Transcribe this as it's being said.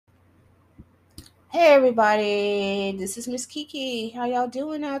Hey everybody, this is Miss Kiki. How y'all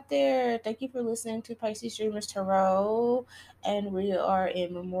doing out there? Thank you for listening to Pisces Dreamers Tarot. And we are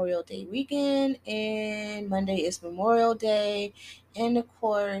in Memorial Day weekend, and Monday is Memorial Day. And of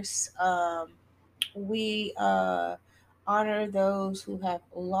course, we honor those who have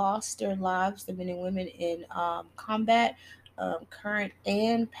lost their lives, the men and women in combat, current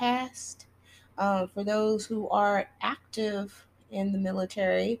and past. For those who are active in the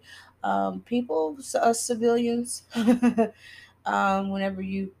military, people, civilians, whenever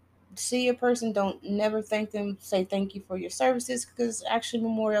you see a person, don't never thank them, say thank you for your services, because actually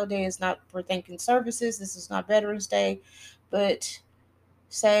Memorial Day is not for thanking services. This is not Veterans Day, but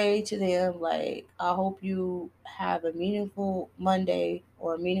say to them, like, I hope you have a meaningful Monday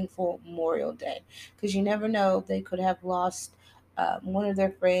or a meaningful Memorial Day, because you never know, they could have lost one of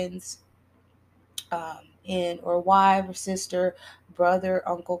their friends, in, or wife or sister, brother,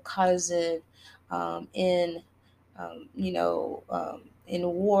 uncle, cousin, in in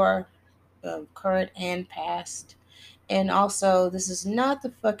war, current and past. And also, this is not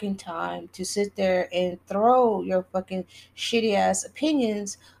the fucking time to sit there and throw your fucking shitty ass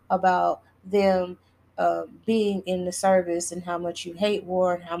opinions about them being in the service and how much you hate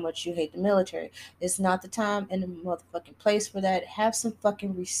war and how much you hate the military. It's not the time and the motherfucking place for that. Have some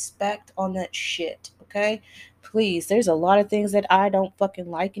fucking respect on that shit, okay? Please. There's a lot of things that I don't fucking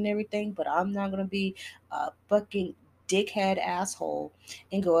like and everything, but I'm not gonna be a fucking dickhead asshole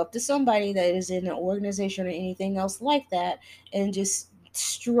and go up to somebody that is in an organization or anything else like that and just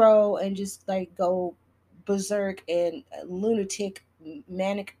stroll and just like go berserk and lunatic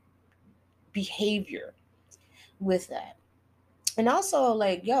manic behavior with that. And also,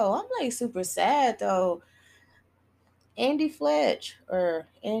 like, yo, I'm like super sad though. Andy Fletch, or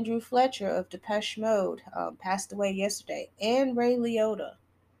Andrew Fletcher of Depeche Mode, passed away yesterday, and Ray Liotta.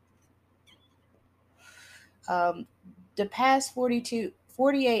 um, the past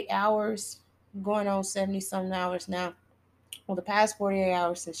 48 hours, going on 70 some hours now, well, the past 48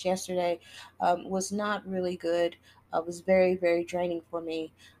 hours since yesterday, was not really good. Was very, very draining for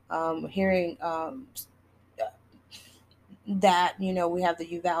me. Hearing that, we have the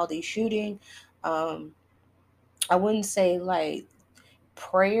Uvalde shooting. Um, I wouldn't say like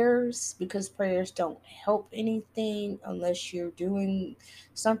prayers, because prayers don't help anything unless you're doing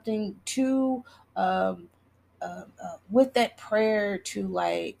something to, with that prayer, to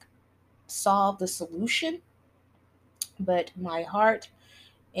like solve the solution. But my heart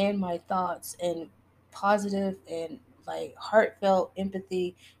and my thoughts and positive and like heartfelt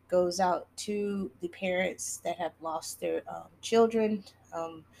empathy goes out to the parents that have lost their children,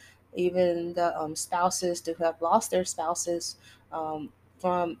 um, even the spouses who have lost their spouses,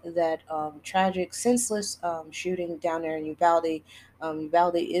 from that tragic, senseless shooting down there in Uvalde.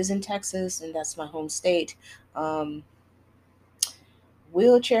 Uvalde is in Texas, and that's my home state. Um,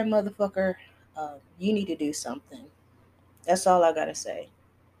 Wheelchair motherfucker, you need to do something. That's all I gotta say.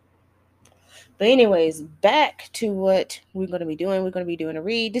 But anyways, back to what we're going to be doing. We're going to be doing a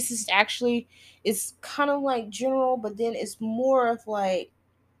read. This is actually, it's kind of like general, but then it's more of like,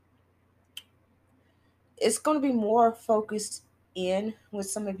 it's going to be more focused in with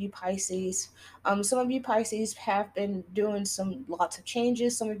some of you Pisces. Some of you Pisces have been doing some lots of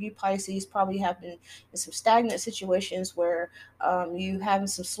changes. Some of you Pisces probably have been in some stagnant situations where you having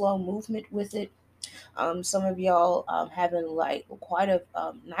some slow movement with it. Some of y'all having like quite a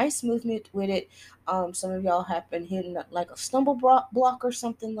nice movement with it. Some of y'all have been hitting like a stumble block or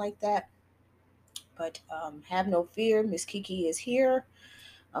something like that. But have no fear, Miss Kiki is here.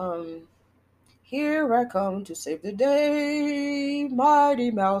 Um, Here I come to save the day.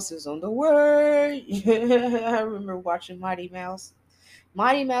 Mighty Mouse is on the way. I remember watching Mighty Mouse.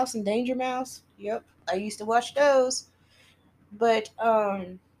 Mighty Mouse and Danger Mouse. Yep, I used to watch those. But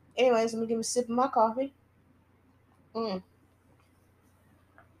anyways, let me give a sip of my coffee. Mm.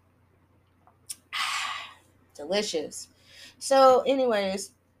 Delicious. So,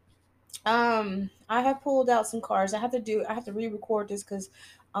 anyways, I have pulled out some cards. I have to re-record this because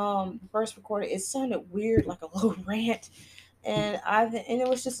the first recording, it sounded weird, like a little rant, and it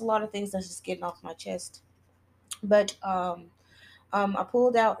was just a lot of things that's just getting off my chest. But I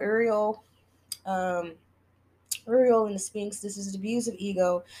pulled out um Uriel and the Sphinx. This is the views of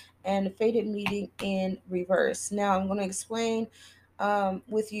ego and the fated meeting in reverse. Now I'm going to explain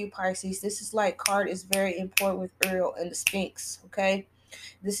with you Pisces. This is like card is very important with Uriel and the Sphinx. Okay,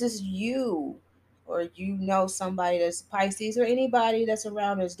 this is you, or somebody that's Pisces, or anybody that's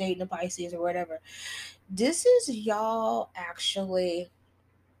around that's dating a Pisces or whatever. This is y'all actually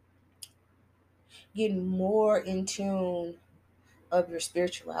getting more in tune of your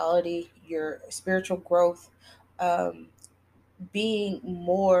spirituality, your spiritual growth, um, being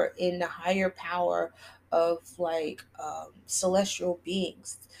more in the higher power of like celestial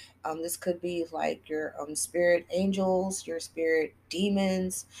beings. This could be like your spirit angels, your spirit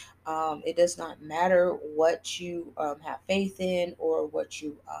demons. It does not matter what you have faith in or what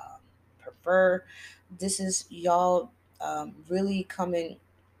you prefer. This is y'all really coming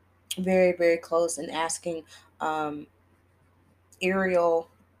very, very close and asking um, Ariel,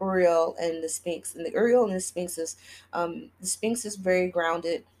 Uriel, and the Sphinx. And the Uriel and the Sphinx is the Sphinx is very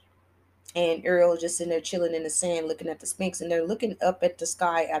grounded, and Uriel is just sitting there chilling in the sand, looking at the Sphinx, and they're looking up at the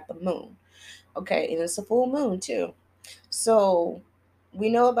sky at the moon. Okay, and it's a full moon too. So we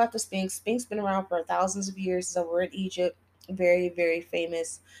know about the Sphinx. Sphinx been around for thousands of years. It's over in Egypt. Very, very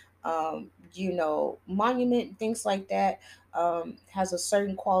famous. Monument and things like that. Has a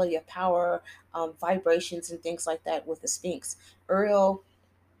certain quality of power, vibrations and things like that with the Sphinx. Uriel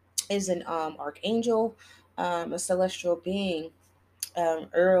is an archangel, a celestial being.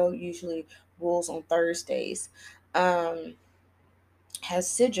 Uriel usually rules on Thursdays. Um, has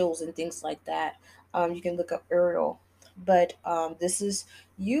sigils and things like that. You can look up Uriel. But this is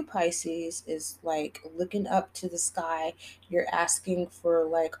you, Pisces, is like looking up to the sky. You're asking for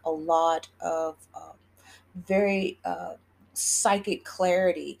like a lot of very psychic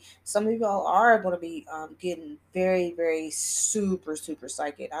clarity. Some of y'all are going to be getting very, very super, super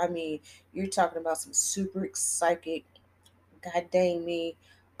psychic. I mean, you're talking about some super psychic, god dang me,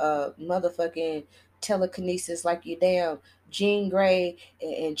 motherfucking telekinesis like you damn Jean Grey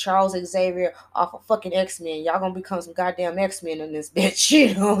and Charles Xavier off of fucking X-Men. Y'all gonna become some goddamn X-Men in this bitch.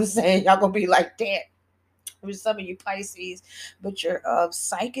 You know what I'm saying? Y'all gonna be like that with some of you Pisces. But your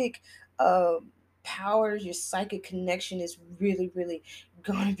psychic powers, your psychic connection is really, really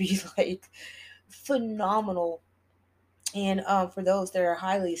gonna be like phenomenal. And for those that are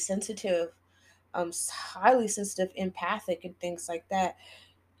highly sensitive, empathic, and things like that,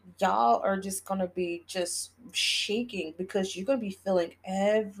 y'all are just gonna be just shaking because you're gonna be feeling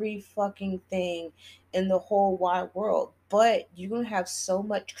every fucking thing in the whole wide world, but you're gonna have so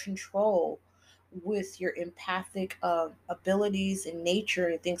much control with your empathic abilities and nature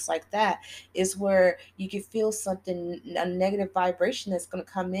and things like that, is where you can feel something, a negative vibration that's going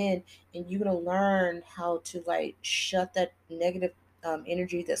to come in, and you're going to learn how to like shut that negative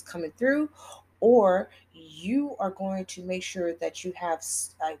energy that's coming through, or you are going to make sure that you have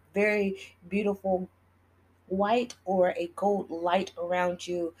a very beautiful white or a gold light around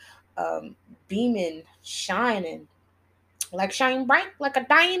you, um, beaming, shining, like shine bright like a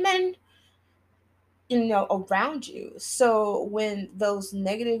diamond, around you. So when those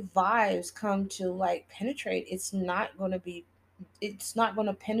negative vibes come to like penetrate, it's not going to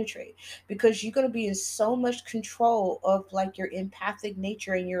penetrate, because you're going to be in so much control of like your empathic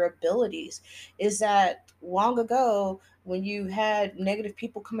nature and your abilities. Is that long ago, when you had negative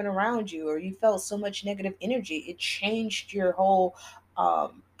people coming around you, or you felt so much negative energy, it changed your whole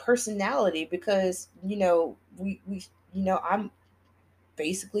personality, because we I'm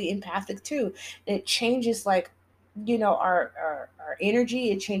basically empathic too. It changes like our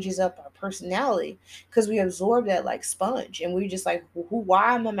energy, it changes up our personality, because we absorb that like sponge, and we just like,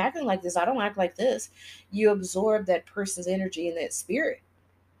 why am I acting like this? I don't act like this. You absorb that person's energy and that spirit.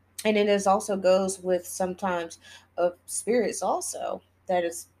 And then it also goes with sometimes of spirits also that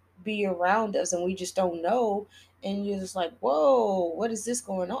is be around us and we just don't know, and you're just like, whoa, what is this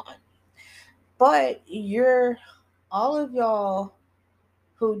going on? But you're all of y'all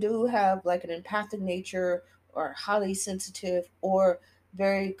who do have like an empathic nature, or highly sensitive, or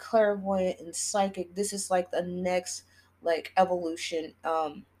very clairvoyant and psychic. This is like the next like evolution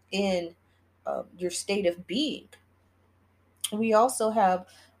in your state of being. We also have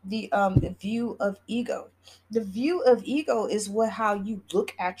the view of ego. The view of ego is what how you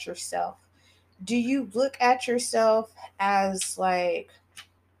look at yourself. Do you look at yourself as like,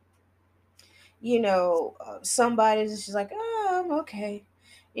 somebody that's just like, oh, I'm okay,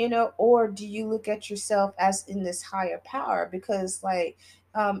 or do you look at yourself as in this higher power? Because like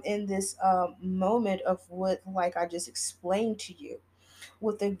in this moment of what like I just explained to you,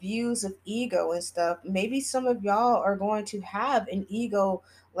 with the views of ego and stuff, maybe some of y'all are going to have an ego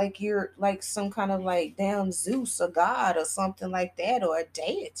like you're like some kind of like damn Zeus, a god or something like that, or a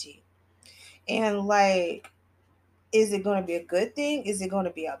deity. And like, is it going to be a good thing? Is it going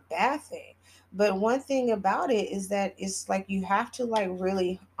to be a bad thing? But one thing about it is that it's like you have to like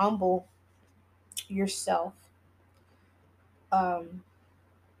really humble yourself. Um,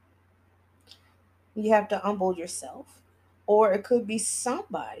 you have to humble yourself, or it could be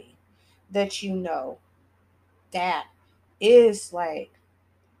somebody that that is like,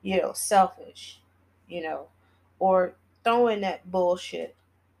 selfish, you know, or throwing that bullshit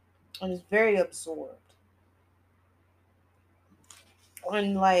and is very absorbed.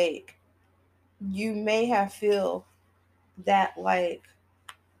 And like you may have feel that like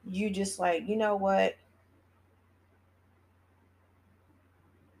you just like, you know what?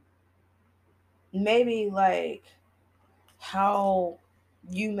 Maybe like how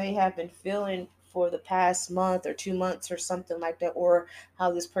you may have been feeling for the past month or 2 months or something like that, or how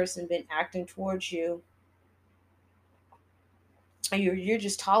this person been acting towards you, and you're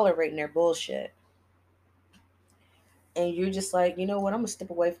just tolerating their bullshit, and you're just like, you know what, I'm gonna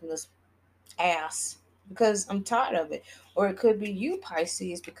step away from this ass because I'm tired of it. Or it could be you,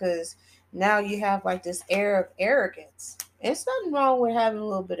 Pisces, because now you have like this air of arrogance. It's nothing wrong with having a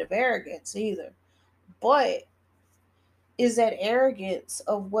little bit of arrogance either, but is that arrogance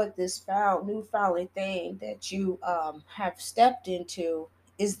of what this found newfound thing that you have stepped into,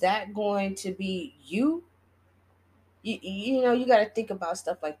 is that going to be you? You got to think about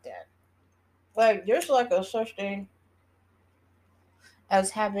stuff like that. Like there's like a such thing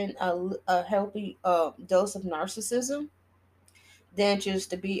as having a healthy dose of narcissism than just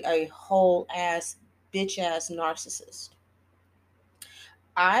to be a whole ass bitch ass narcissist.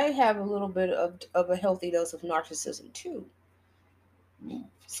 I have a little bit of a healthy dose of narcissism too.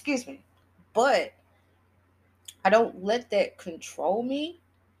 Excuse me. But I don't let that control me,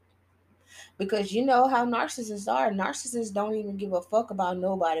 because you know how narcissists are. Narcissists don't even give a fuck about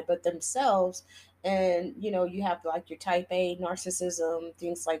nobody but themselves. And you have like your type A narcissism,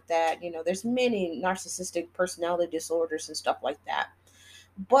 things like that. There's many narcissistic personality disorders and stuff like that.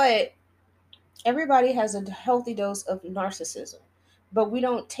 But everybody has a healthy dose of narcissism, but we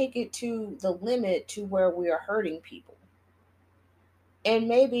don't take it to the limit to where we are hurting people. And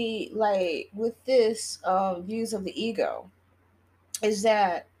maybe like with this views of the ego is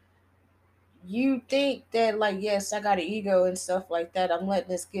that you think that like, yes, I got an ego and stuff like that, I'm letting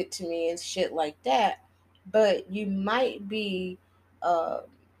this get to me and shit like that, but you might be uh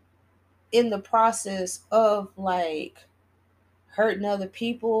in the process of like hurting other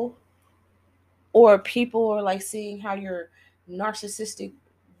people, or people are like seeing how your narcissistic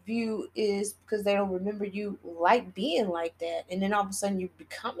view is because they don't remember you like being like that, and then all of a sudden you're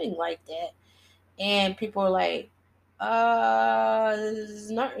becoming like that, and people are like, this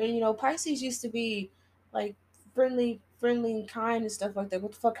is not, Pisces used to be like friendly and kind and stuff like that.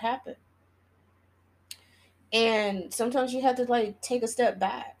 What the fuck happened? And sometimes you have to like take a step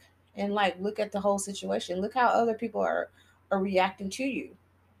back and like look at the whole situation, look how other people are reacting to you.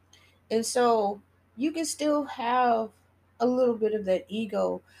 And so you can still have a little bit of that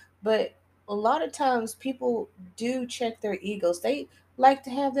ego, but a lot of times people do check their egos. They like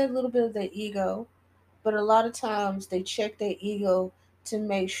to have that little bit of that ego, but a lot of times they check their ego to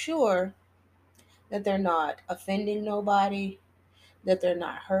make sure that they're not offending nobody, that they're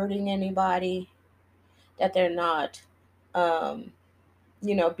not hurting anybody, that they're not, um,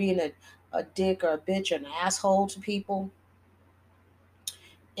 being a dick or a bitch or an asshole to people.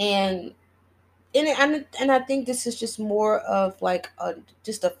 And and I think this is just more of like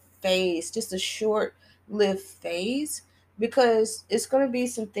just a phase, just a short-lived phase, because it's going to be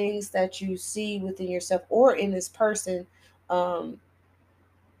some things that you see within yourself or in this person, um,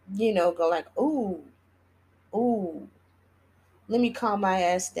 go like, ooh, let me calm my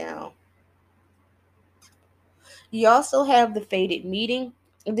ass down. You also have the fated meeting.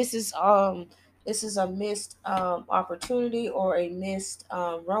 This is a missed opportunity, or a missed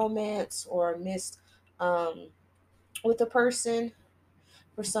romance, or a missed um with a person,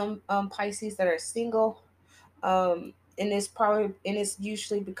 for some Pisces that are single. And it's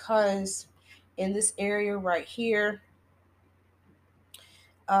usually because in this area right here,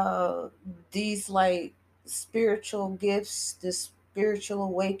 uh, these like spiritual gifts, this spiritual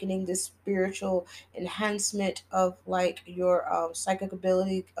awakening, this spiritual enhancement of like your psychic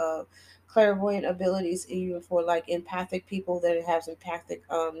ability, clairvoyant abilities, even for like empathic people that have empathic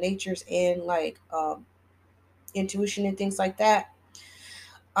natures, and like intuition and things like that.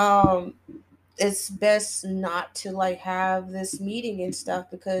 Um, it's best not to like have this meeting and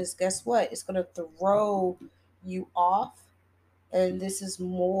stuff, because guess what? It's gonna throw you off, and this is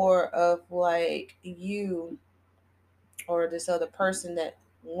more of like you or this other person that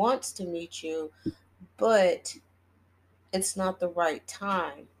wants to meet you, but it's not the right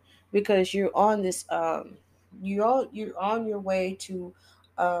time, because you're on this you're on your way to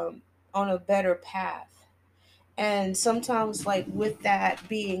um on a better path. And sometimes, like with that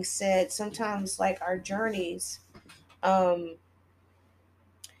being said, sometimes like our journeys, um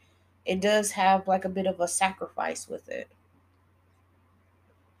it does have like a bit of a sacrifice with it.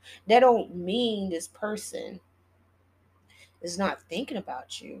 That don't mean this person is not thinking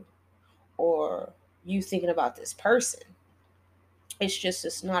about you, or you thinking about this person. It's just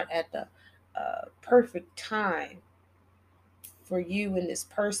it's not at the perfect time for you and this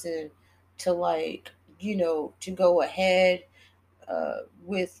person to, like, to go ahead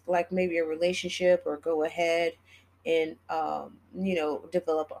with like maybe a relationship, or go ahead and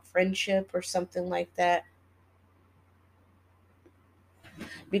develop a friendship or something like that.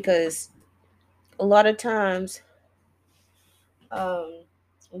 Because a lot of times, um,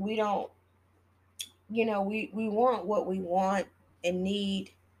 we don't, we want what we want and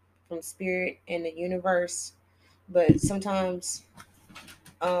need from spirit and the universe, but sometimes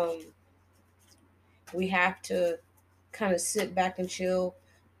um, we have to kind of sit back and chill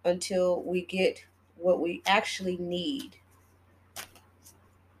until we get what we actually need,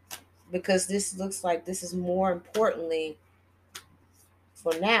 because this looks like this is more importantly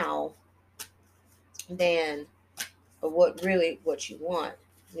for now than what you want.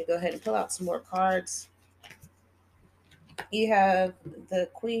 Let me go ahead and pull out some more cards. You have the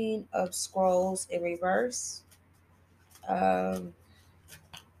Queen of Scrolls in reverse. Um,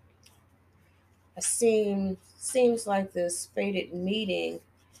 seems like this fated meeting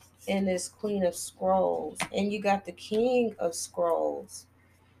in this Queen of Scrolls, and you got the King of Scrolls.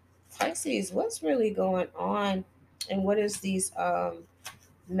 Pisces, what's really going on, and what is these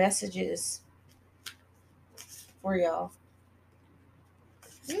messages for y'all?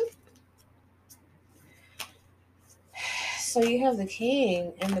 So you have the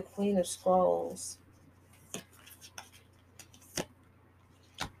King and the Queen of Scrolls,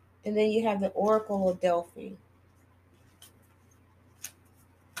 and then you have the Oracle of Delphi.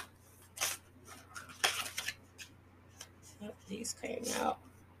 Oh, these came out,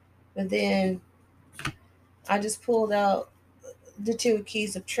 but then I just pulled out the Two of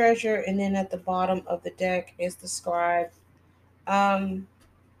Keys of Treasure, and then at the bottom of the deck is the Scribe. Um,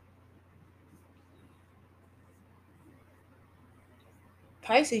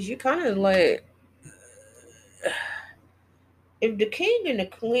 Pisces, you kind of like, if the King and the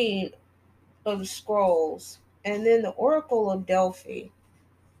Queen of the Scrolls, and then the Oracle of Delphi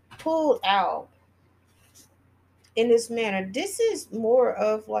pulled out in this manner, this is more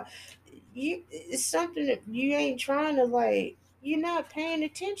of like, it's something that you ain't trying to, like, you're not paying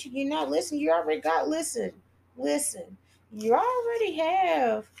attention, you're not listening, you already got, listen, you already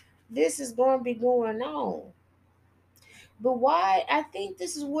have, this is going to be going on. But why I think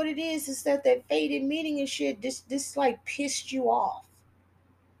this is what it is that faded meeting and shit, this like pissed you off.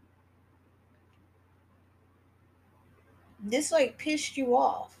 This like pissed you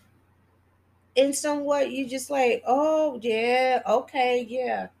off. In somewhat you just like, oh yeah, okay,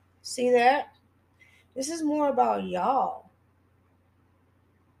 yeah. See that? This is more about y'all.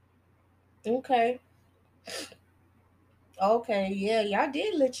 Okay. Okay, yeah, y'all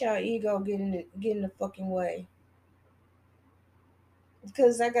did let y'all ego get in the fucking way.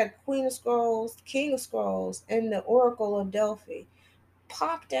 Because I got Queen of Scrolls, King of Scrolls, and the Oracle of Delphi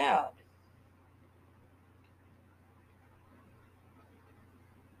popped out.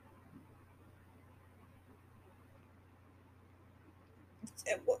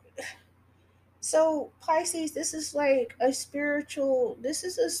 So Pisces, this is a spiritual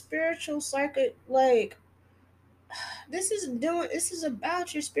psychic, like, this is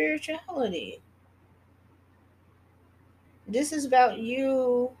about your spirituality. This is about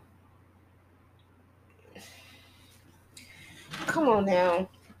you. Come on now.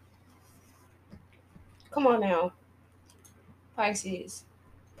 Come on now, Pisces.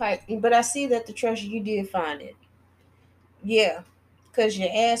 But I see that the treasure, you did find it. Yeah, because you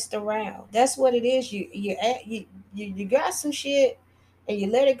asked around. That's what it is. You got some shit, and you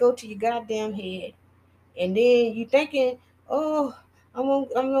let it go to your goddamn head, and then you thinking, oh, I'm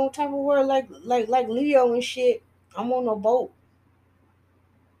on top of the world, like Leo and shit. I'm on a boat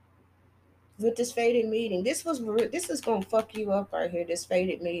with this faded meeting. This is gonna fuck you up right here. This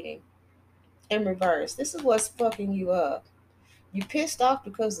faded meeting in reverse. This is what's fucking you up. You pissed off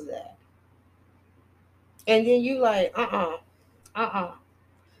because of that, and then you like, uh. I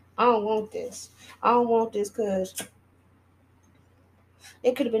don't want this. I don't want this because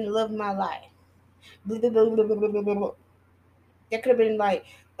it could have been the love of my life. Blah, blah, blah, blah, blah, blah, blah, blah. That could have been like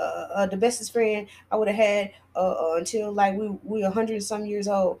the bestest friend I would have had until like we 100 some years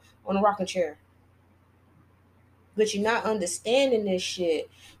old on a rocking chair. But you're not understanding this shit.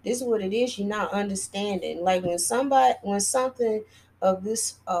 This is what it is. You're not understanding. Like when something of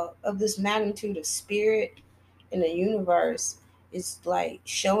this magnitude of spirit in the universe It's like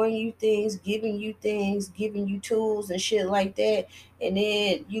showing you things, giving you tools and shit like that. And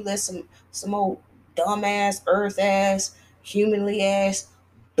then you let some old dumbass, earth ass, humanly ass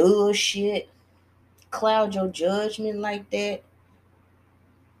bullshit cloud your judgment like that.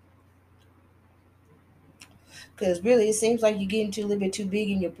 Because really, it seems like you're getting too a little bit too big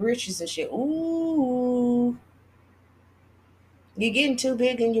in your britches and shit. Ooh, you're getting too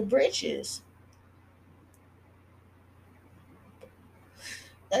big in your britches.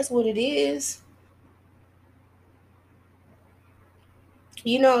 That's what it is.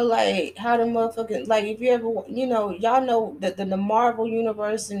 You know, like how the motherfucking, like if you ever, y'all know that the Marvel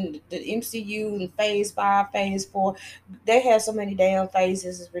universe and the MCU and Phase 5, Phase 4, they have so many damn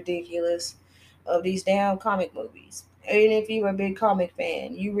phases. It's ridiculous of these damn comic movies. And if you were a big comic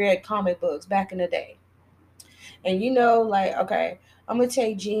fan, you read comic books back in the day, and like, okay, I'm gonna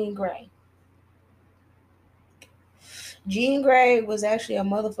take Jean Grey. Jean Grey was actually a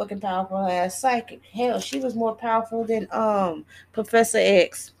motherfucking powerful ass psychic. Hell, she was more powerful than Professor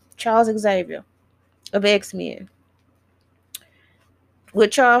X, Charles Xavier of X-Men.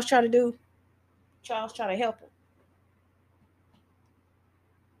 What Charles try to do? Charles try to help him.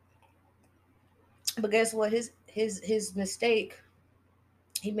 But guess what? His mistake,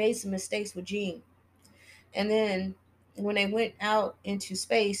 he made some mistakes with Jean. And then when they went out into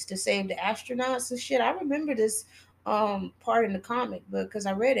space to save the astronauts and shit, I remember this part in the comic book because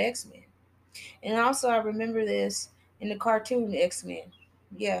I read X-Men. And also I remember this in the cartoon X-Men.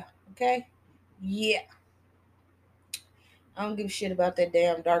 Yeah, okay? Yeah. I don't give a shit about that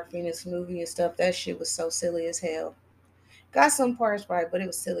damn Dark Phoenix movie and stuff. That shit was so silly as hell. Got some parts right, but it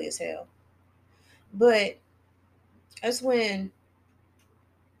was silly as hell. But that's when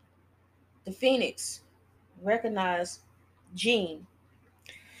the Phoenix recognized Jean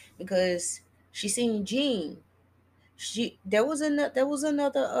because she seen Jean. There was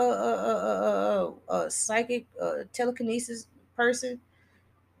another psychic telekinesis person.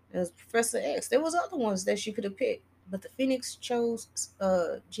 It was Professor X. There was other ones that she could have picked, but the Phoenix chose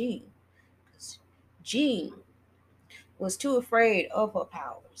Jean. Jean was too afraid of her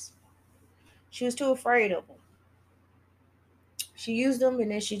powers. She was too afraid of them. She used them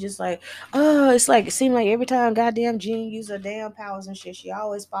and then she just like, oh, it's like it seemed like every time goddamn Jean used her damn powers and shit, she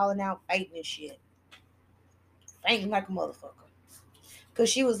always falling out fainting and shit. Fainting like a motherfucker. Cause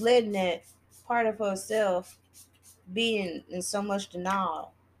she was letting that part of herself be in so much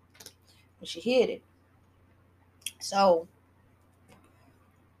denial. And she hid it. So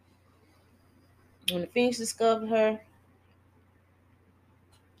when the Phoenix discovered her,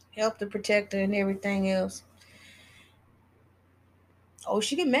 helped to protect her and everything else. Oh,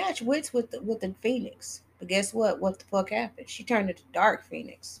 she can match wits with the Phoenix. But guess what? What the fuck happened? She turned into Dark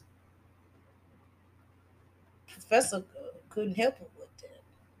Phoenix. Professor couldn't help her with that.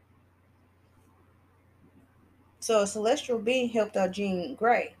 So a celestial being helped out Jean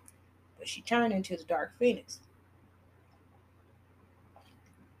Grey, but she turned into the Dark Phoenix.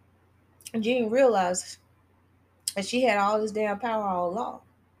 And Jean realized that she had all this damn power all along.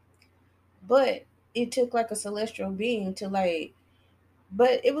 But it took like a celestial being to like,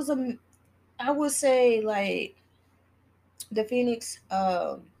 but it was I would say like the Phoenix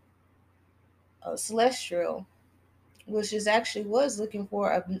celestial, which is actually was looking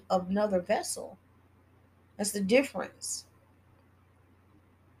for another vessel. That's the difference.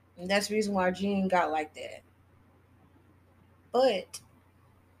 And that's the reason why Jean got like that. But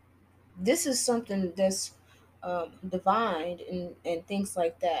this is something that's divine and things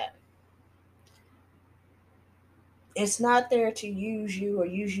like that. It's not there to use you or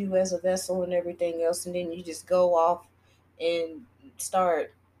use you as a vessel and everything else, and then you just go off and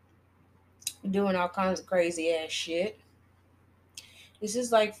start doing all kinds of crazy ass shit. This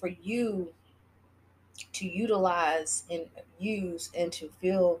is like for you to utilize and use and to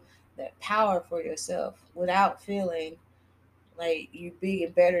feel that power for yourself without feeling like you being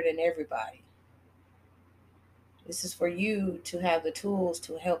better than everybody. This is for you to have the tools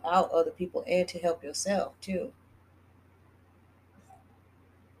to help out other people and to help yourself too.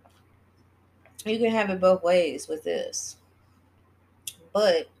 You can have it both ways with this.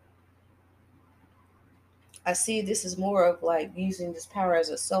 But I see this is more of like using this power as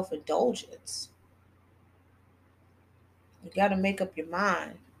a self indulgence. You got to make up your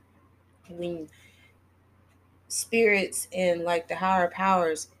mind when spirits and like the higher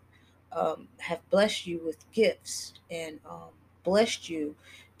powers have blessed you with gifts and blessed you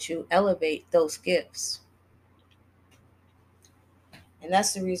to elevate those gifts. And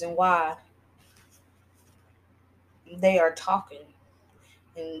that's the reason why they are talking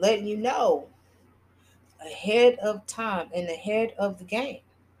and letting you know ahead of time and ahead of the game,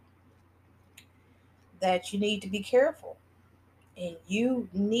 that you need to be careful and you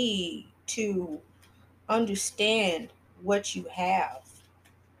need to understand what you have,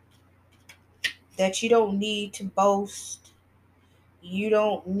 that you don't need to boast. You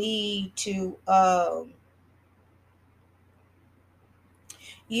don't need to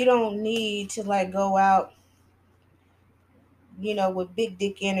like go out, with big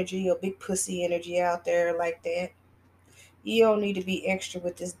dick energy or big pussy energy out there like that. You don't need to be extra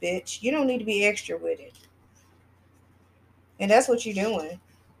with this bitch. You don't need to be extra with it. And that's what you're doing.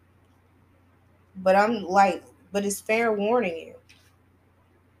 But but it's fair warning you.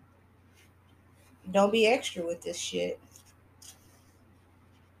 Don't be extra with this shit.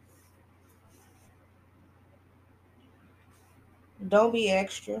 Don't be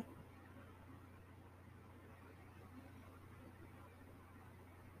extra.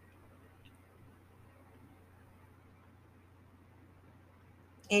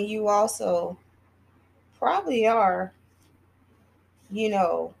 And you also probably are, you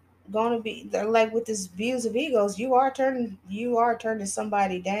know, going to be like with this views of egos. You are turning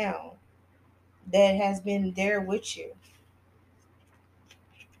somebody down that has been there with you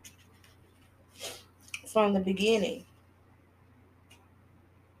from the beginning.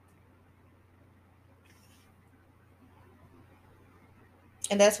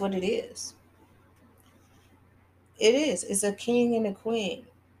 And that's what it is. It is. It's a king and a queen.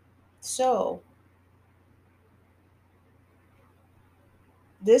 So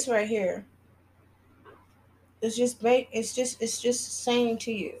this right here it's just saying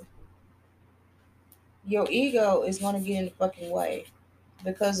to you, your ego is gonna get in the fucking way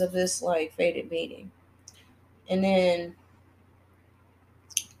because of this like fated meeting. And then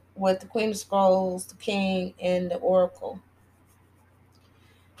with the Queen of Scrolls, the King, and the Oracle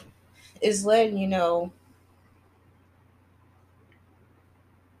is letting you know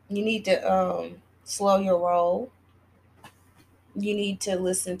you need to slow your roll. You need to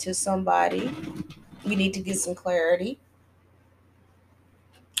listen to somebody. You need to get some clarity,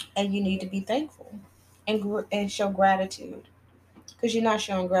 and you need to be thankful and show gratitude because you're not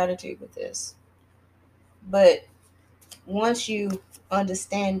showing gratitude with this. But once you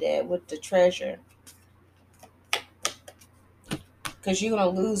understand that with the treasure, because you're gonna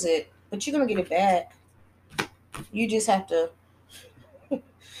lose it, but you're gonna get it back. You just have to.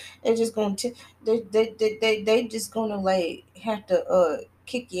 They're just gonna they just gonna like have to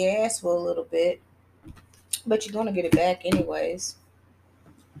kick your ass for a little bit, but you're gonna get it back anyways.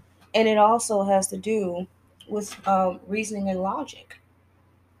 And it also has to do with reasoning and logic.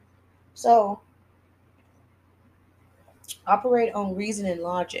 So operate on reason and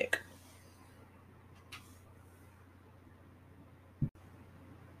logic.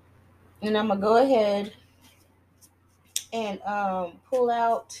 And I'm gonna go ahead and pull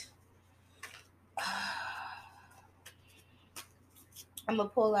out. I'm gonna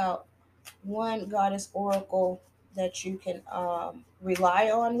pull out one goddess oracle that you can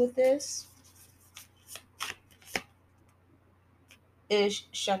rely on with this is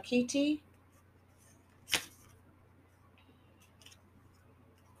Shakti.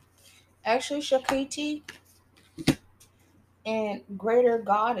 Actually, Shakti and Greater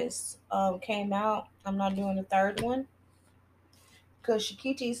Goddess came out. I'm not doing the third one because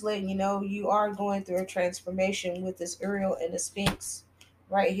Shakiti's letting you know you are going through a transformation with this Uriel and the Sphinx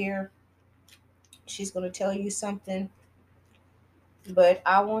right here. She's going to tell you something, but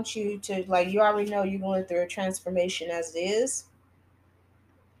I want you to like you already know you're going through a transformation as it is.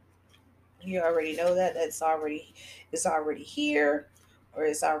 You already know that it's already here, or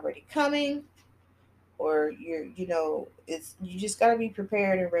it's already coming, or it's you just got to be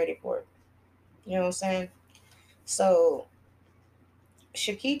prepared and ready for it. You know what I'm saying? So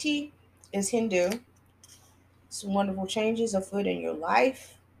Shakti is Hindu. Some wonderful changes afoot in your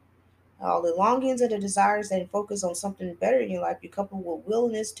life. All the longings and the desires that focus on something better in your life, you couple with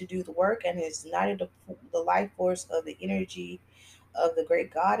willingness to do the work and has ignited the life force of the energy of the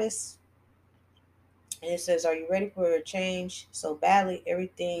great goddess. And it says, are you ready for a change so badly?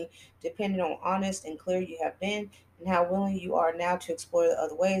 Everything depending on honest and clear you have been, and how willing you are now to explore the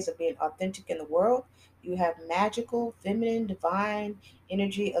other ways of being authentic in the world. You have magical, feminine, divine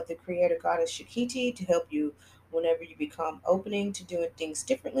energy of the creator goddess Shakti to help you whenever you become opening to doing things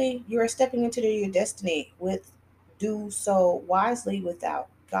differently. You are stepping into your destiny with do so wisely without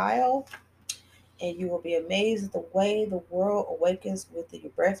guile, and you will be amazed at the way the world awakens with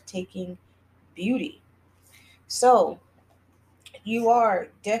your breathtaking beauty. So, you are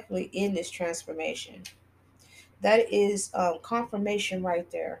definitely in this transformation. That is confirmation right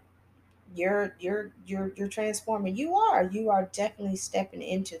there You're transforming. You are definitely stepping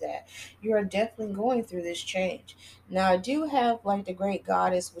into that. You are definitely going through this change. Now I do have like the great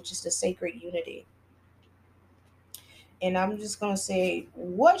goddess, which is the sacred unity, and I'm just gonna say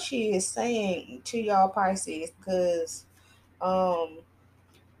what she is saying to y'all Pisces, because um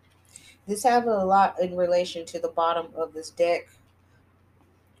this have a lot in relation to the bottom of this deck.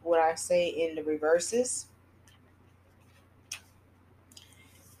 What I say in the reverses,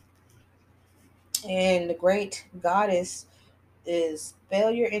 and the great goddess is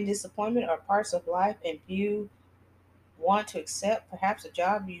failure and disappointment are parts of life, and few want to accept. Perhaps a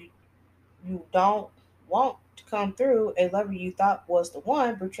job you don't want to come through. A lover you thought was the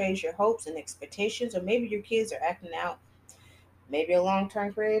one betrays your hopes and expectations, or maybe your kids are acting out. Maybe a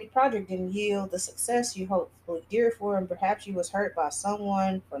long-term creative project didn't yield the success you hopefully dear for, and perhaps you was hurt by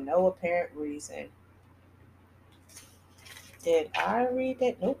someone for no apparent reason. Did I read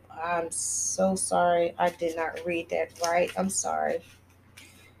that? Nope. I'm so sorry. I did not read that right. I'm sorry.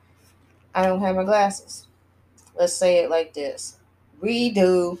 I don't have my glasses. Let's say it like this: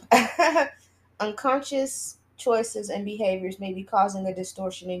 redo. Unconscious choices and behaviors may be causing a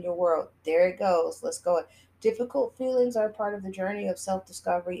distortion in your world. There it goes. Let's go. Difficult feelings are part of the journey of self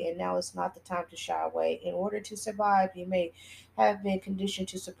discovery, and now is not the time to shy away. In order to survive, you may have been conditioned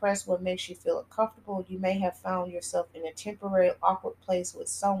to suppress what makes you feel uncomfortable. You may have found yourself in a temporary, awkward place with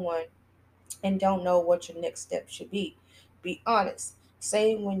someone and don't know what your next step should be. Be honest.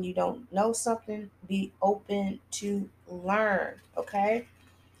 Say when you don't know something, be open to learn. Okay?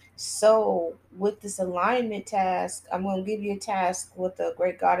 So, with this alignment task, I'm going to give you a task what the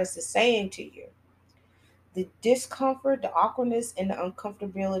great goddess is saying to you. The discomfort, the awkwardness, and the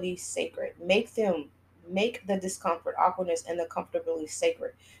uncomfortability sacred. Make the discomfort, awkwardness, and the comfortability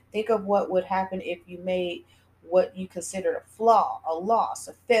sacred. Think of what would happen if you made what you considered a flaw, a loss,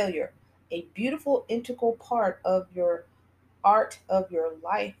 a failure, a beautiful integral part of your art of your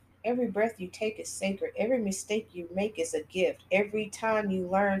life. Every breath you take is sacred. Every mistake you make is a gift. Every time you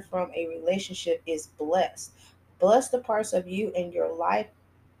learn from a relationship is blessed. Bless the parts of you and your life,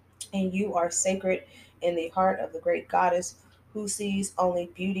 and you are sacred in the heart of the great goddess who sees only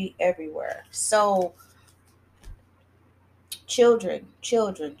beauty everywhere. So, children,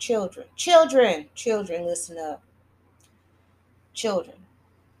 listen up. Children,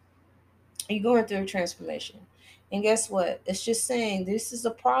 you're going through a transformation. And guess what? It's just saying this is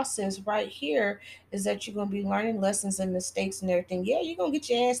a process right here, is that you're going to be learning lessons and mistakes and everything. Yeah, you're going to get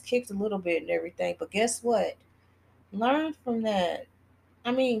your ass kicked a little bit and everything. But guess what? Learn from that.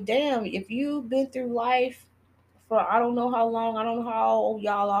 I mean, damn, if you've been through life for I don't know how long, I don't know how old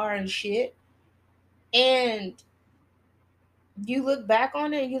y'all are and shit, and you look back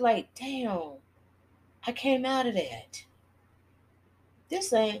on it and you're like, damn, I came out of that.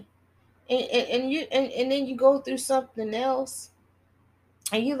 This ain't. And then you go through something else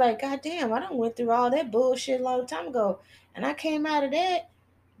and you like, God damn, I done went through all that bullshit a long time ago, and I came out of that.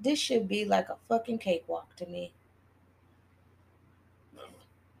 This should be like a fucking cakewalk to me.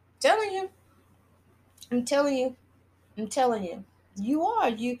 Telling you, I'm telling you, I'm telling you. You are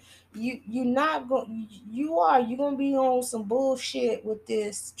you not going. You are you gonna be on some bullshit with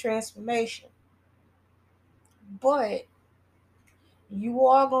this transformation, but you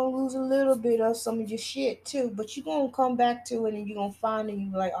are gonna lose a little bit of some of your shit too. But you're gonna come back to it and you're gonna find it.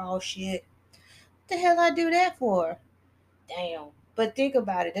 You like, oh shit, what the hell I do that for? Damn. But think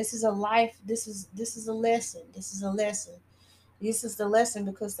about it. This is a life. This is a lesson. This is a lesson. This is the lesson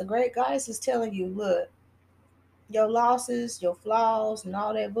because the great guys is telling you, look, your losses, your flaws, and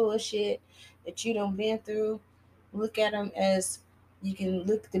all that bullshit that you done been through, look at them as you can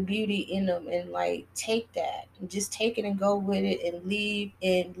look the beauty in them and like take that and just take it and go with it and leave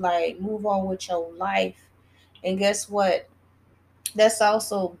and like move on with your life. And guess what? That's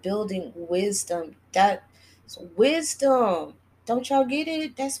also building wisdom. That's wisdom. Don't y'all get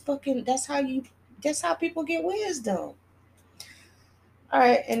it? That's how people get wisdom. All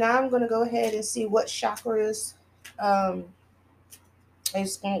right, and now I'm gonna go ahead and see what chakras um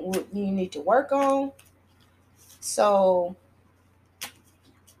what you need to work on. So,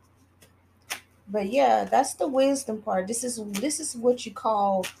 but yeah, that's the wisdom part. This is what you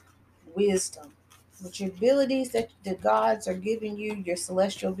call wisdom. With your abilities that the gods are giving you, your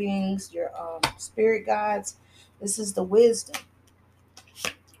celestial beings, your spirit guides, this is the wisdom.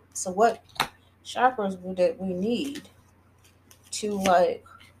 So what chakras that we need to like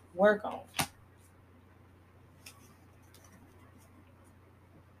work on?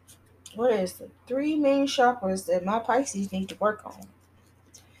 What is the three main chakras that my Pisces need to work on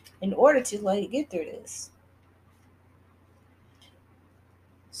in order to like get through this?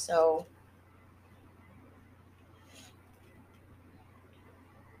 So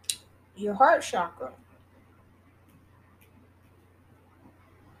Your heart chakra.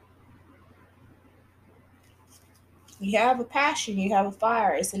 You have a passion, you have a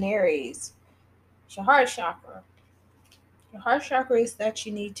fire, it's an Aries. It's your heart chakra. Your heart chakra is that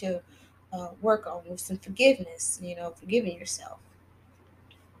you need to work on with some forgiveness, forgiving yourself.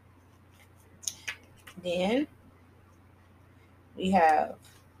 Then we have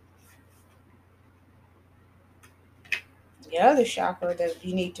the other chakra that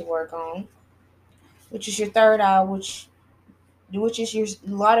you need to work on, which is your third eye, which is your a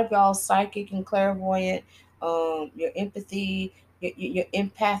lot of y'all psychic and clairvoyant, your empathy, your your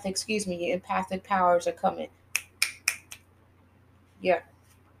empathic powers are coming. Yeah,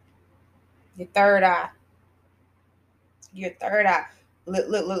 your third eye, your third eye.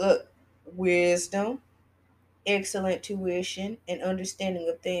 Look. Wisdom, excellent tuition, and understanding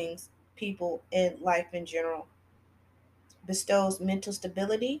of things, people, and life in general. Bestows mental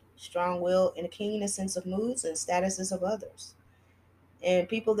stability, strong will, and a keen sense of moods and statuses of others. And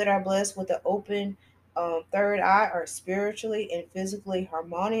people that are blessed with an open third eye are spiritually and physically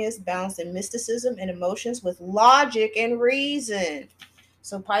harmonious, balanced in mysticism and emotions with logic and reason.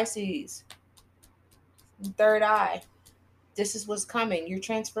 So, Pisces, third eye, this is what's coming. Your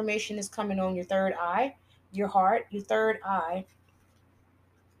transformation is coming on your third eye, your heart, your third eye.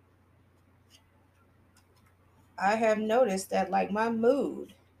 I have noticed that, like, my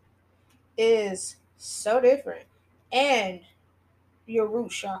mood is so different. And your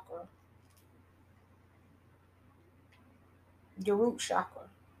root chakra, your root chakra,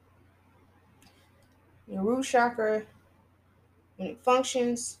 your root chakra, when it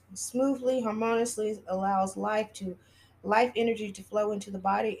functions smoothly, harmoniously, allows life energy to flow into the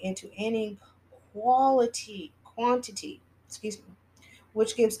body into any quantity, excuse me,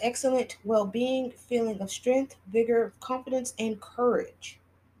 which gives excellent well-being, feeling of strength, vigor, confidence, and courage.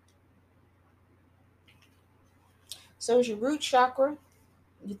 So is your root chakra,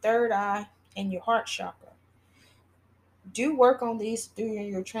 your third eye, and your heart chakra. Do work on these during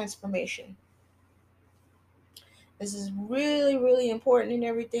your transformation. This is really, really important in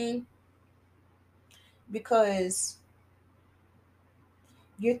everything because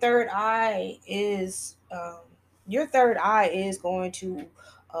your third eye is going to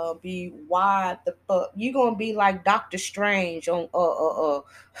be wide the fuck. You're gonna be like Doctor Strange on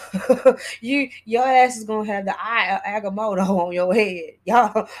your ass is gonna have the eye of Agamotto on your head.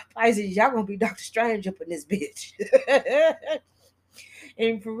 Y'all Pisces, y'all gonna be Doctor Strange up in this bitch.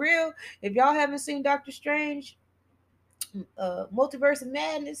 And for real, if y'all haven't seen Doctor Strange, Multiverse of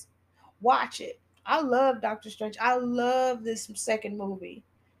Madness, watch it. I love Doctor Strange. I love this second movie.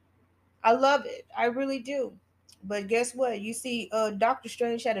 I love it. I really do. But guess what? You see, Doctor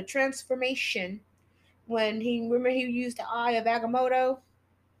Strange had a transformation when he remember he used the eye of Agamotto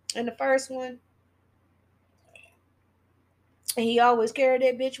in the first one, and he always carried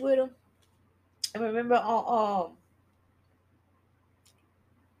that bitch with him. And remember on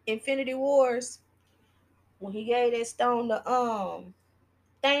Infinity Wars when he gave that stone to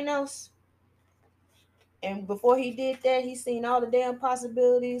Thanos, and before he did that, he seen all the damn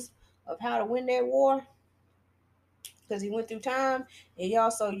possibilities of how to win that war because he went through time. And he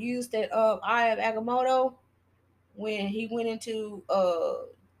also used that eye of Agamotto when he went into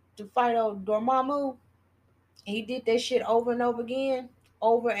to fight Dormammu. He did that shit over and over again,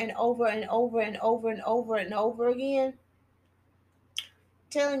 over and over and over and over and over and over again.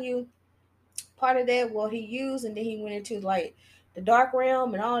 Telling you, part of that what he used, and then he went into like the dark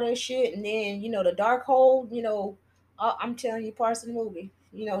realm and all that shit, and then the dark hole. I'm telling you, parts of the movie.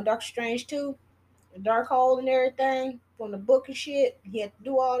 Doctor Strange too, the dark hole and everything from the book and shit. He had to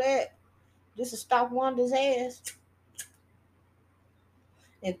do all that just to stop Wanda's ass.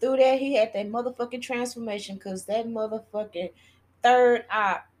 And through that, he had that motherfucking transformation because that motherfucking third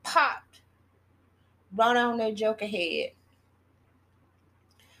eye popped right on that Joker head.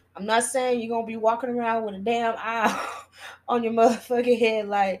 I'm not saying you're going to be walking around with a damn eye on your motherfucking head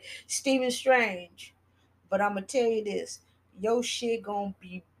like Stephen Strange. But I'm going to tell you this. Your shit going to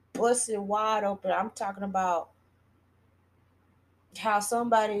be busted wide open. I'm talking about how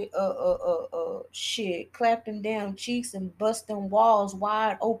somebody shit clap them damn cheeks and bust them walls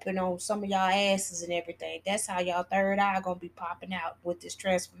wide open on some of y'all asses and everything. That's how y'all third eye gonna be popping out with this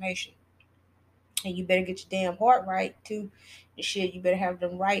transformation. And you better get your damn heart right too. And shit, you better have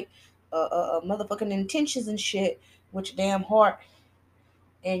them right motherfucking intentions and shit with your damn heart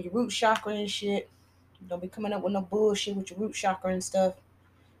and your root chakra and shit. Don't be coming up with no bullshit with your root chakra and stuff.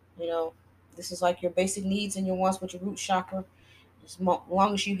 You know, this is like your basic needs and your wants with your root chakra. As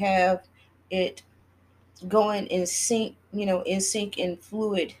long as you have it going in sync, in sync and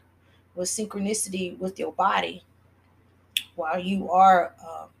fluid with synchronicity with your body while you are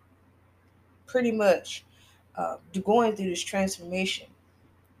pretty much going through this transformation.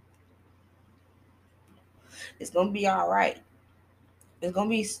 It's gonna be all right.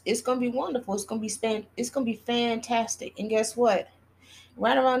 It's gonna be wonderful. It's gonna be fantastic. And guess what?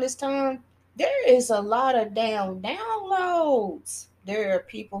 Right around this time, there is a lot of downloads. There are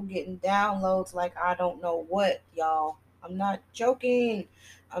people getting downloads like I don't know what, y'all. I'm not joking.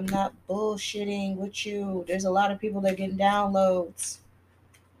 I'm not bullshitting with you. There's a lot of people that are getting downloads.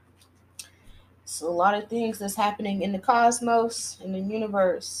 It's a lot of things that's happening in the cosmos, in the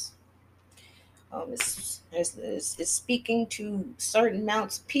universe. It's speaking to certain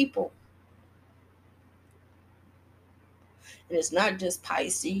amounts of people. And it's not just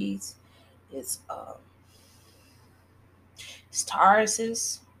Pisces. It's it's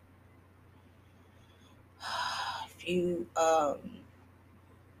Tauruses, few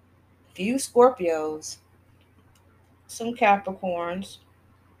Scorpios, some Capricorns,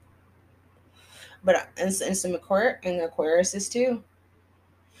 but and some Aquariuses too.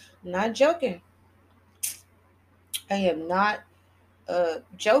 I'm not joking. I am not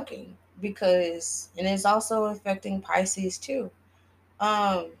joking because, and it's also affecting Pisces too.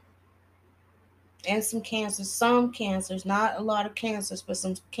 Um, and some cancers, not a lot of cancers, but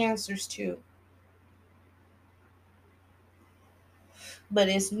some cancers too. But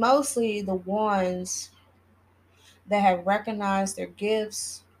it's mostly the ones that have recognized their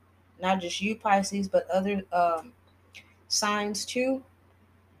gifts, not just you Pisces, but other signs too.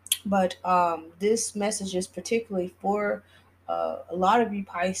 But this message is particularly for a lot of you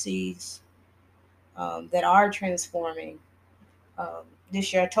Pisces that are transforming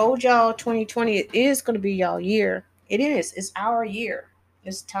this year. I told y'all 2020 it is going to be y'all year. It is. It's our year.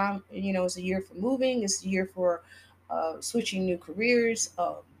 It's time. It's a year for moving. It's a year for switching new careers.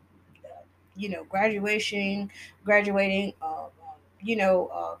 Graduating.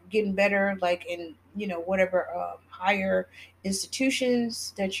 Getting better, like in whatever higher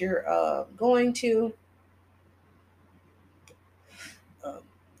institutions that you're going to. Um,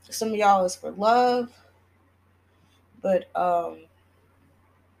 some of y'all is for love, but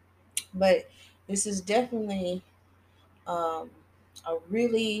but this is definitely um, a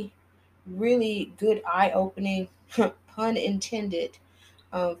really, really good eye opening, pun intended,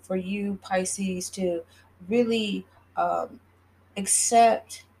 for you Pisces to really um,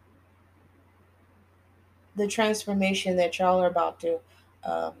 accept the transformation that y'all are about to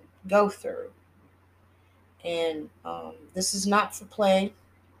um, go through. And this is not for play.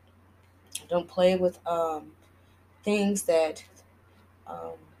 Don't play with things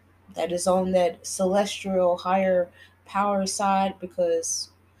um, that is on that celestial higher power side, because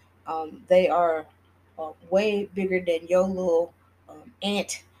they are way bigger than your little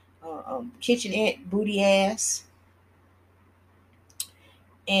ant, kitchen ant booty ass.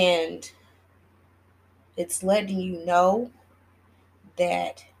 And it's letting you know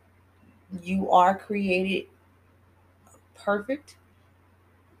that you are created perfect,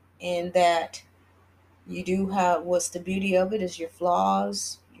 and that you do have, what's the beauty of it is your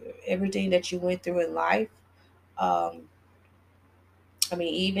flaws, everything that you went through in life. Um, I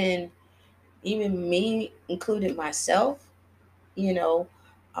mean, even me, included myself, you know,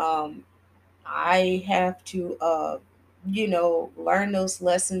 um, I have to, learn those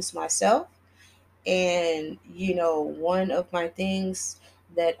lessons myself. And, one of my things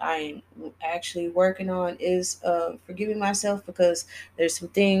that I'm actually working on is forgiving myself, because there's some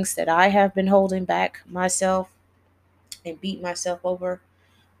things that I have been holding back myself and beat myself over,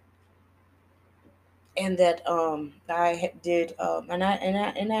 and that I did,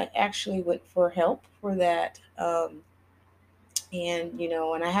 and I actually went for help for that, and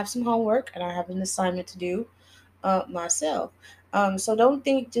I have some homework and I have an assignment to do myself. So don't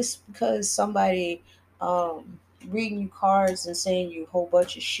think just because somebody reading you cards and saying you a whole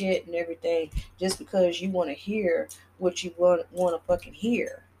bunch of shit and everything, just because you want to hear what you want to fucking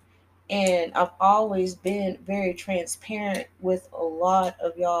hear. And I've always been very transparent with a lot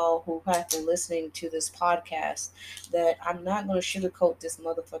of y'all who have been listening to this podcast, that I'm not going to sugarcoat this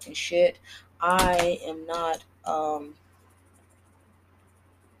motherfucking shit. I am not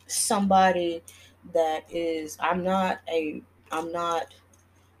somebody that is, I'm not,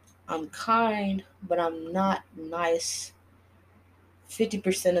 I'm kind, but I'm not nice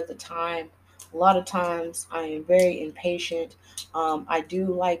 50% of the time. A lot of times I am very impatient. I do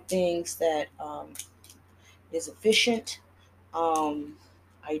like things that is efficient. Um,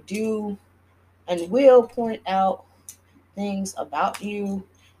 I do and will point out things about you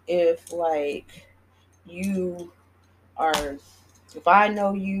if, like, you are If I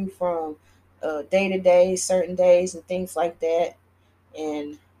know you from day to day, certain days and things like that,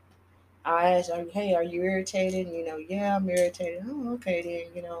 and I ask, hey, are you irritated? And, yeah, I'm irritated. Oh, okay,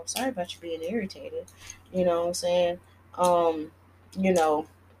 then, sorry about you being irritated. You know what I'm saying? Um, you know,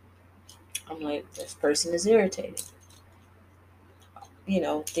 I'm like, this person is irritated.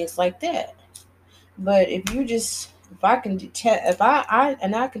 Things like that. But if I can detect,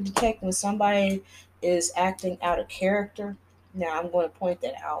 I can detect when somebody is acting out of character, now I'm going to point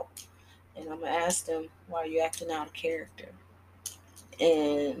that out. And I'm going to ask them, why are you acting out of character?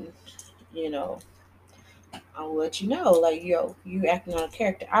 And, you know, I'll let you know, like, yo, you acting out of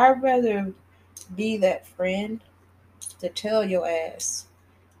character. I'd rather be that friend to tell your ass,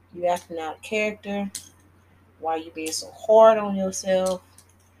 you acting out of character. Why you being so hard on yourself?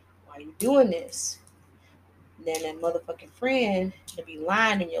 Why you doing this? Then that motherfucking friend to be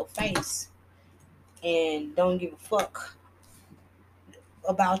lying in your face and don't give a fuck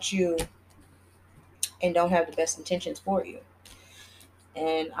about you and don't have the best intentions for you.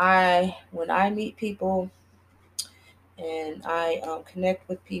 And when I meet people and I connect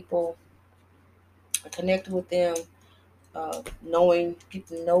with people, I connect with them, knowing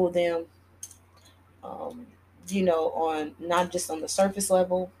people know them, um, on not just on the surface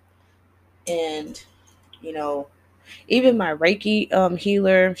level, and you know, even my Reiki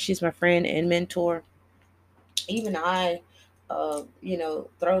healer, she's my friend and mentor. Even I,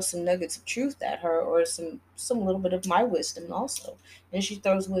 throw some nuggets of truth at her, or some little bit of my wisdom also, and she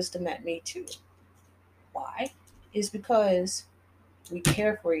throws wisdom at me too. Why? Is because we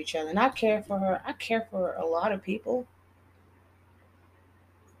care for each other, and I care for her. I care for a lot of people,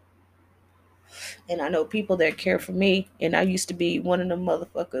 and I know people that care for me. And I used to be one of them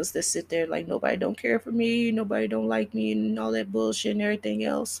motherfuckers that sit there like nobody don't care for me, nobody don't like me, and all that bullshit and everything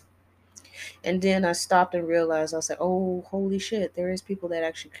else. And then I stopped and realized, I was like, oh, holy shit, there is people that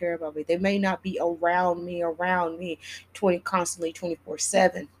actually care about me. They may not be around me 20 constantly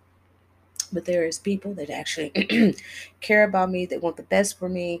 24/7, but there is people that actually care about me, that want the best for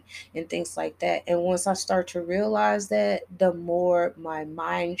me and things like that. And once I start to realize that, the more my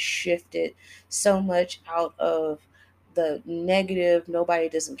mind shifted so much out of the negative, nobody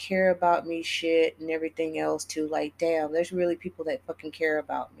doesn't care about me shit and everything else, to like, damn, there's really people that fucking care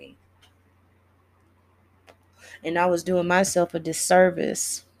about me. And I was doing myself a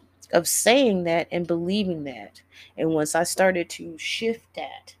disservice of saying that and believing that. And once I started to shift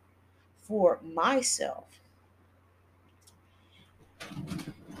that for myself,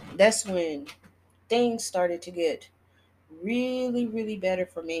 that's when things started to get really, really better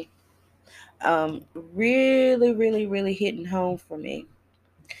for me. Really, really, really hitting home for me.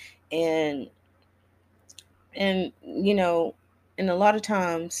 And and a lot of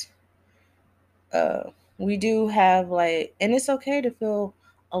times, we do have like, and it's okay to feel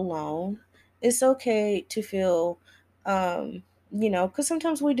alone. It's okay to feel, because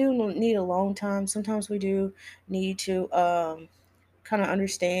sometimes we do need alone time. Sometimes we do need to kind of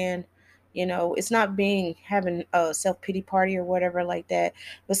understand. It's not being having a self pity party or whatever like that,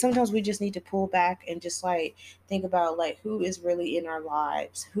 but sometimes we just need to pull back and just like think about like who is really in our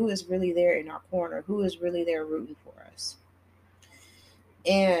lives, who is really there in our corner, who is really there rooting for us.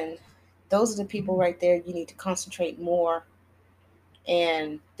 And those are the people right there you need to concentrate more,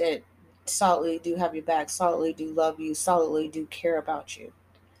 and that solidly do have your back, solidly do love you, solidly do care about you.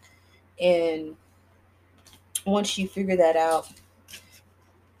 And once you figure that out,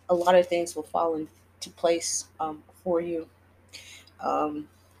 a lot of things will fall into place for you. Um,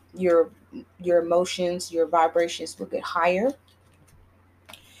 your your emotions, your vibrations will get higher.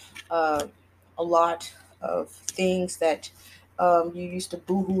 Uh, a lot of things that you used to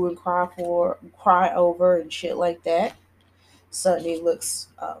boohoo and cry over, and shit like that, suddenly looks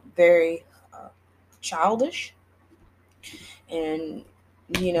very uh, childish. And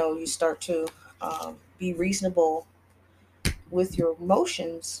you start to be reasonable with your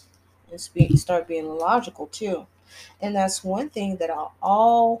emotions, and start being logical too. And that's one thing that I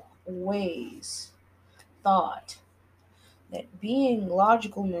always thought, that being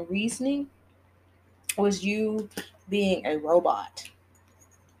logical and reasoning was you being a robot,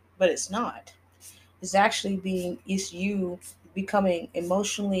 but it's not. It's you becoming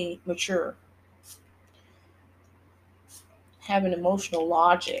emotionally mature, having emotional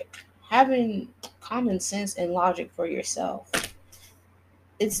logic, having common sense and logic for yourself.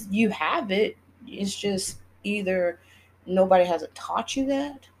 It's, you have it. It's just either nobody hasn't taught you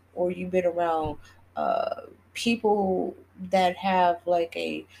that, or you've been around uh, people that have like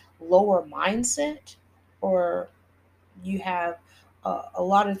a lower mindset, or you have a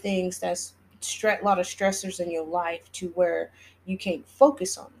lot of things a lot of stressors in your life, to where You can't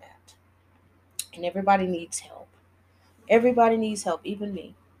focus on that. And everybody needs help. Everybody needs help, even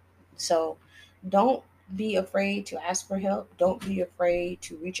me. So don't be afraid to ask for help. Don't be afraid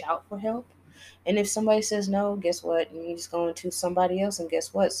to reach out for help. And if somebody says no, guess what? And you just go to somebody else, and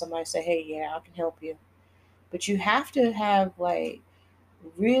guess what? Somebody say, hey, yeah, I can help you. But you have to have like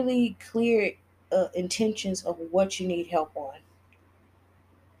really clear intentions of what you need help on,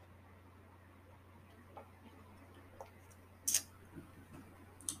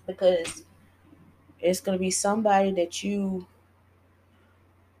 because it's going to be somebody that you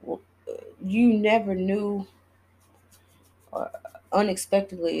never knew, or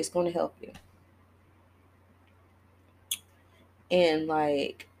unexpectedly is going to help you. And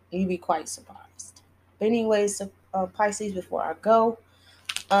like, you'd be quite surprised. But anyways, Pisces, before I go,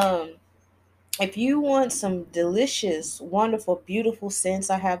 um if you want some delicious, wonderful, beautiful scents,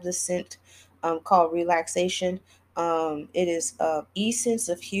 I have this scent called Relaxation. It is essence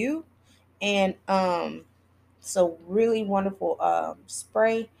of hue, and so really wonderful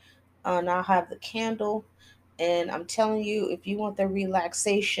spray. And I'll have the candle, and I'm telling you, if you want the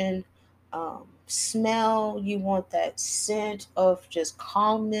relaxation smell, you want that scent of just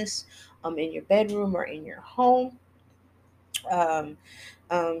calmness in your bedroom or in your home. Um,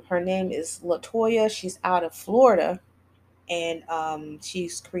 her name is Latoya. She's out of Florida, and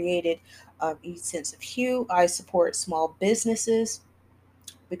she's created Essence of Hue. I support small businesses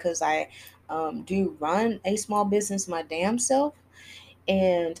because I do run a small business my damn self,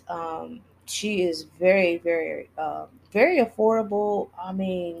 and she is very, very, very affordable. I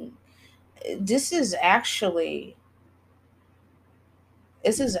mean, this is actually,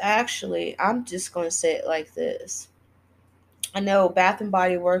 I'm just going to say it like this. I know Bath and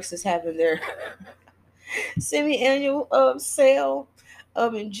Body Works is having their semi-annual sale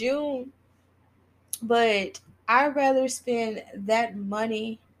in June, but I'd rather spend that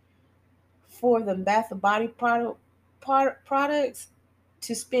money for the Bath and Body products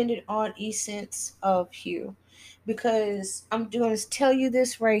to spend it on Essence of Hue, because I'm going to tell you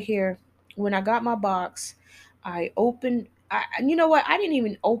this right here. When I got my box, I opened. You know what? I didn't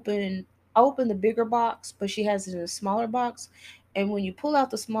even open. I opened the bigger box, but she has it in a smaller box. And when you pull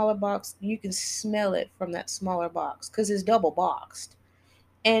out the smaller box, you can smell it from that smaller box because it's double boxed,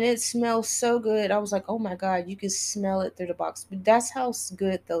 and it smells so good. I was like, "Oh my god, you can smell it through the box." But that's how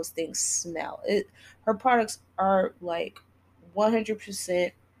good those things smell. Her products are like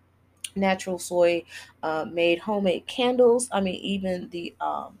 100% natural soy made homemade candles. I mean, even the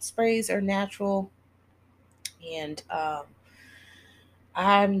sprays are natural, and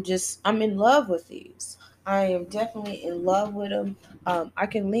I'm in love with these. I am definitely in love with them. I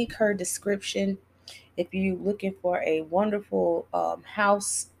can link her description if you're looking for a wonderful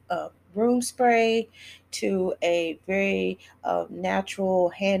house room spray to a very natural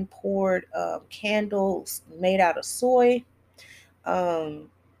hand poured candles made out of soy. Um,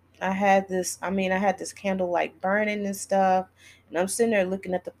 I had this candle like burning and stuff. And I'm sitting there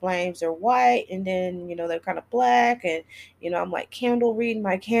looking at the flames. They're white, and then, they're kind of black. And, I'm like candle reading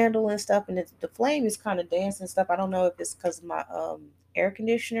my candle and stuff. And the flame is kind of dancing and stuff. I don't know if it's because my air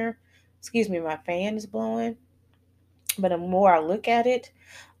conditioner, excuse me, my fan is blowing. But the more I look at it,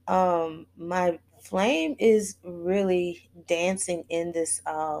 my flame is really dancing in this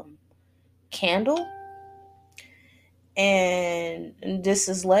candle. And this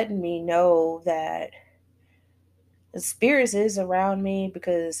is letting me know that the spirits is around me,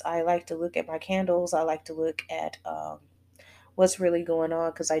 because I like to look at my candles. I like to look at what's really going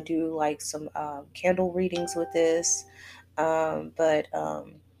on, because I do like some candle readings with this. But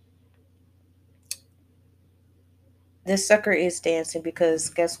this sucker is dancing, because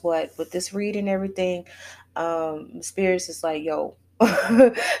guess what? With this read and everything, spirits is like, yo,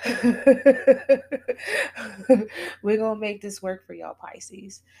 we're gonna make this work for y'all,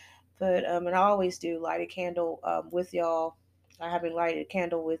 Pisces. But and I always do light a candle with y'all. I haven't lighted a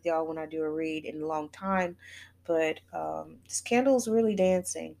candle with y'all when I do a read in a long time, but this candle is really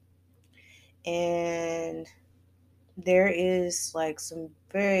dancing, and there is like some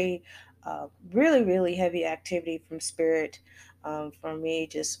very, really, really heavy activity from spirit, from me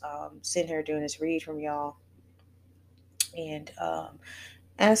just sitting here doing this read from y'all, and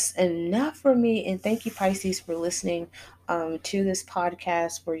that's enough for me. And thank you, Pisces, for listening to this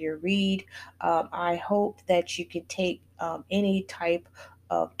podcast for your read. I hope that you can take any type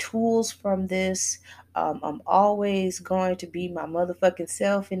of tools from this. I'm always going to be my motherfucking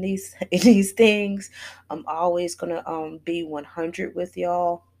self in these in these things. I'm always gonna be 100 with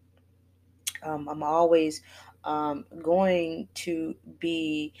y'all. I'm always going to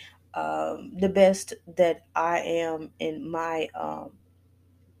be the best that I am in my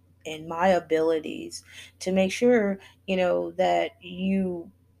abilities to make sure, that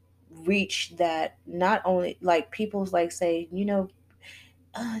you reach that. Not only like people's like say,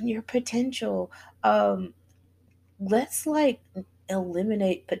 your potential. Let's like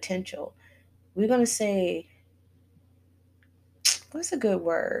eliminate potential. We're gonna say, what's a good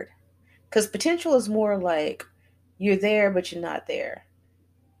word? Because potential is more like you're there but you're not there.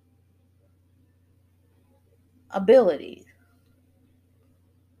 Ability.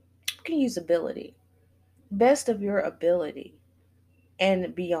 You can use ability. Best of your ability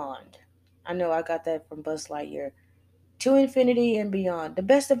and beyond. I know I got that from Buzz Lightyear. To infinity and beyond. The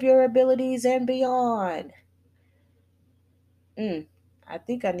best of your abilities and beyond. Mm, I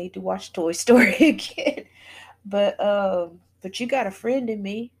think I need to watch Toy Story again. But you got a friend in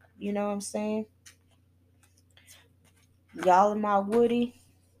me. You know what I'm saying? Y'all are my Woody,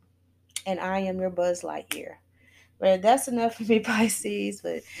 and I am your Buzz Lightyear. But that's enough for me, Pisces.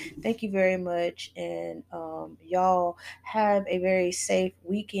 But thank you very much. And y'all have a very safe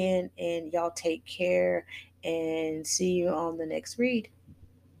weekend. And y'all take care. And see you on the next read.